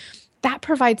it, that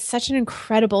provides such an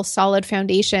incredible solid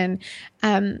foundation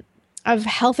of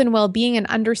health and well-being, and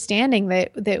understanding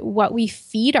that what we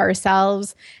feed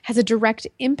ourselves has a direct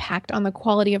impact on the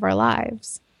quality of our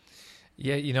lives.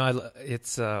 Yeah,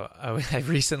 I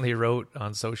recently wrote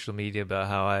on social media about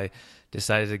how I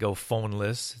decided to go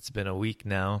phoneless. It's been a week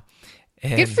now.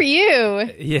 And good for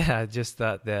you. Yeah, I just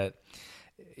thought that,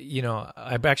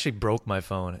 I actually broke my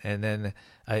phone, and then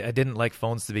I didn't like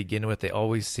phones to begin with. They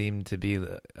always seem to be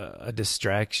a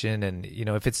distraction. And,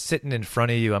 if it's sitting in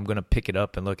front of you, I'm going to pick it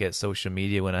up and look at social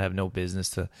media when I have no business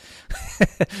to.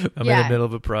 I'm in the middle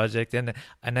of a project. And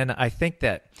then I think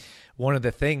that one of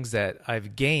the things that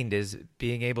I've gained is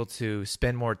being able to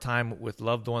spend more time with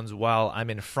loved ones while I'm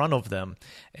in front of them.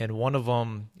 And one of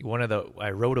the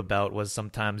I wrote about was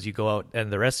sometimes you go out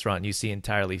in the restaurant and you see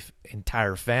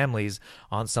entire families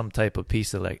on some type of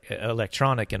piece of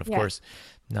electronic. And of course,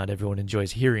 not everyone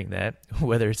enjoys hearing that,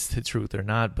 whether it's the truth or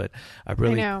not. But I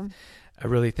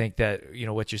really think that,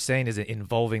 what you're saying is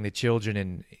involving the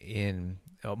children in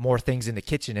more things in the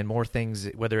kitchen and more things,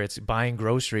 whether it's buying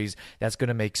groceries, that's going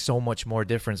to make so much more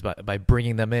difference by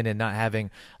bringing them in and not having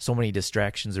so many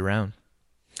distractions around.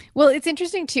 Well, it's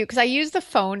interesting too, because I use the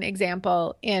phone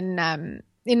example in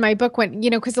my book when,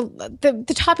 because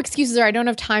the top excuses are I don't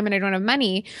have time and I don't have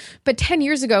money. But 10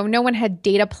 years ago, no one had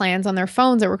data plans on their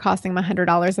phones that were costing them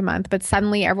 $100 a month. But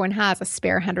suddenly everyone has a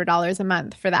spare $100 a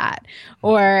month for that.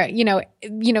 Or,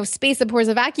 space that pours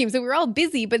a vacuum. So we're all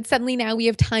busy, but suddenly now we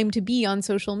have time to be on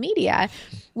social media,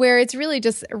 where it's really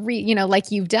just,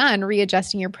 like you've done,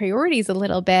 readjusting your priorities a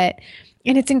little bit.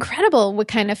 And it's incredible what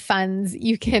kind of funds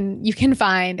you can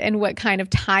find and what kind of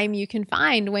time you can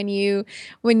find when you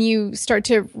start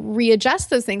to readjust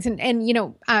those things. And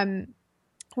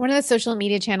one of the social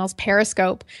media channels,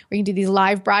 Periscope, where you can do these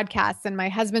live broadcasts. And my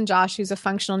husband, Josh, who's a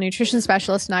functional nutrition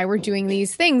specialist, and I were doing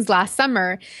these things last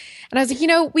summer. And I was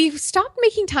like, we stopped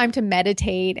making time to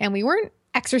meditate, and we weren't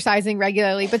exercising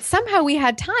regularly, but somehow we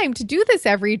had time to do this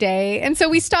every day. And so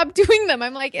we stopped doing them.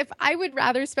 I'm like, if I would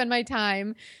rather spend my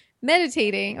time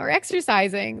meditating or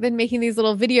exercising than making these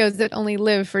little videos that only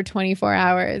live for 24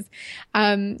 hours.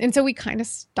 And so we kind of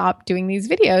stopped doing these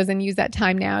videos and use that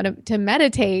time now to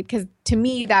meditate, because to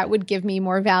me, that would give me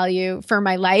more value for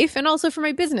my life and also for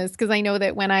my business, because I know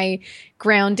that when I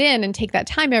ground in and take that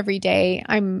time every day,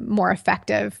 I'm more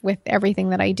effective with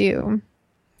everything that I do.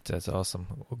 That's awesome.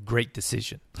 Great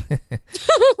decision.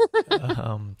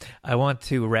 I want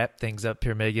to wrap things up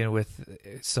here, Meghan,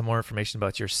 with some more information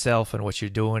about yourself and what you're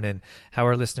doing and how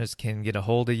our listeners can get a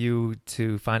hold of you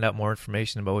to find out more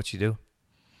information about what you do.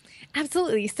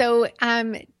 Absolutely. So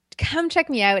come check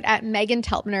me out at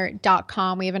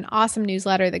meghantelpner.com. We have an awesome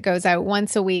newsletter that goes out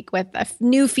once a week with a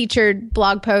new featured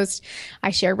blog post.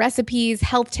 I share recipes,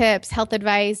 health tips, health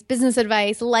advice, business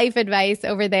advice, life advice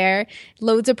over there.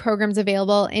 Loads of programs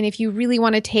available. And if you really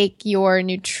want to take your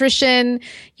nutrition,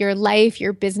 your life,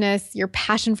 your business, your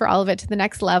passion for all of it to the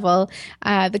next level,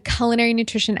 the Culinary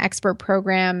Nutrition Expert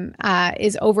Program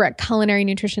is over at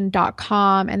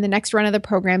culinarynutrition.com. And the next run of the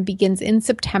program begins in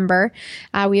September.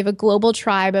 We have a global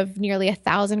tribe of have nearly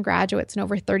 1,000 graduates in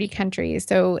over 30 countries.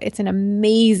 So it's an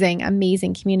amazing,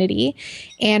 amazing community.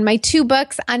 And my 2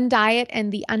 books, Undiet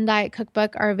and the Undiet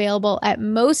Cookbook, are available at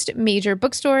most major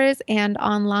bookstores and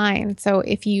online. So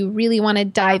if you really want to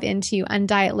dive into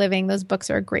Undiet living, those books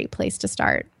are a great place to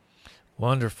start.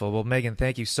 Wonderful. Well, Meghan,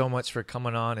 thank you so much for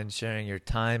coming on and sharing your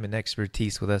time and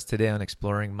expertise with us today on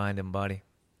Exploring Mind and Body.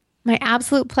 My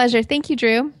absolute pleasure. Thank you,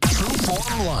 Drew.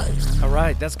 Trueform Life. All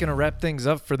right, that's going to wrap things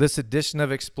up for this edition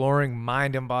of Exploring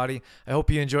Mind and Body. I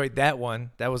hope you enjoyed that one.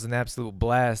 That was an absolute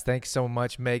blast. Thanks so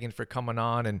much, Meghan, for coming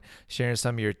on and sharing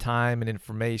some of your time and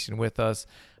information with us.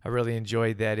 I really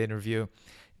enjoyed that interview.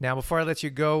 Now, before I let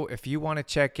you go, if you want to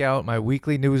check out my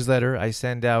weekly newsletter I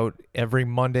send out every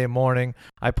Monday morning,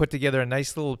 I put together a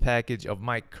nice little package of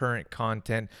my current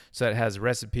content. So it has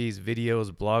recipes,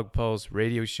 videos, blog posts,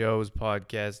 radio shows,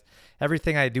 podcasts,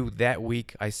 everything I do that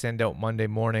week I send out Monday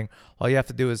morning. All you have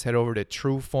to do is head over to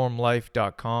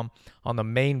trueformlife.com. On the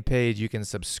main page, you can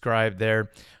subscribe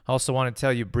there. I also want to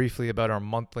tell you briefly about our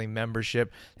monthly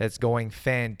membership that's going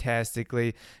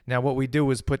fantastically. Now, what we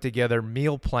do is put together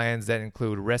meal plans that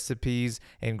include recipes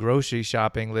and grocery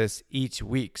shopping lists each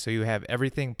week. So you have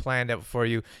everything planned out for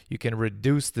you. You can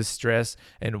reduce the stress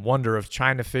and wonder of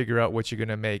trying to figure out what you're going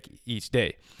to make each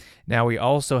day. Now, we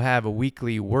also have a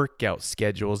weekly workout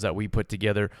schedules that we put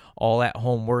together, all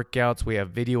at-home workouts. We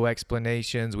have video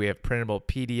explanations. We have printable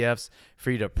PDFs for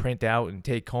you to print out and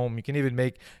take home. You can even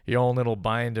make your own little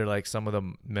binder like some of the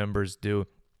members do.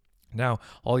 Now,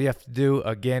 all you have to do,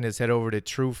 again, is head over to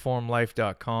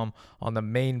trueformlife.com. On the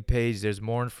main page, there's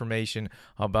more information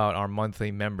about our monthly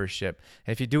membership.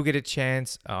 And if you do get a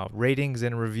chance, ratings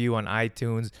and review on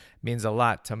iTunes means a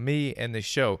lot to me and the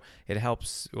show. It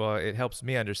helps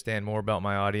me understand more about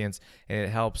my audience, and it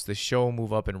helps the show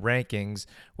move up in rankings,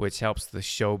 which helps the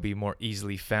show be more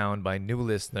easily found by new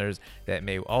listeners that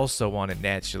may also want to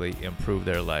naturally improve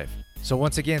their life. So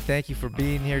once again, thank you for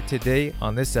being here today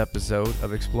on this episode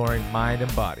of Exploring Mind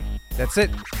and Body. That's it.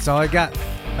 That's all I got.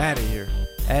 I'm out of here.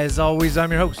 As always,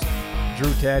 I'm your host, Drew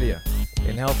Tadia,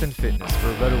 in health and fitness for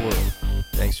a better world.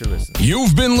 Thanks for listening.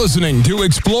 You've been listening to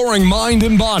Exploring Mind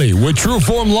and Body with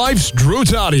Trueform Life's Drew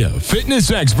Tadia,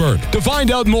 fitness expert. To find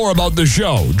out more about the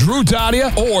show, Drew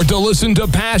Tadia, or to listen to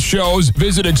past shows,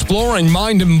 visit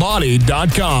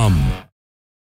exploringmindandbody.com.